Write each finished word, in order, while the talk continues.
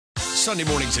Sunday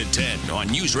mornings at 10 on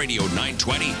News Radio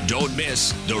 920. Don't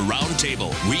miss The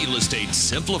Roundtable, Real Estate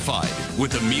Simplified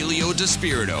with Emilio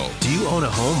DiSpirito. Do you own a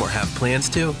home or have plans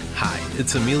to? Hi,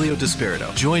 it's Emilio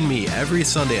DiSpirito. Join me every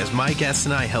Sunday as my guests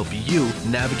and I help you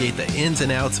navigate the ins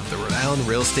and outs of the Rhode Island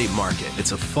real estate market.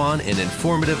 It's a fun and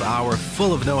informative hour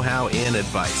full of know-how and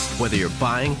advice. Whether you're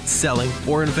buying, selling,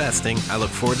 or investing, I look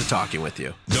forward to talking with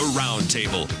you. The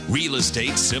Roundtable, Real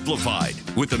Estate Simplified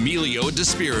with Emilio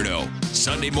DiSpirito.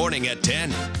 Sunday morning at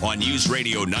 10 on News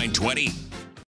Radio 920.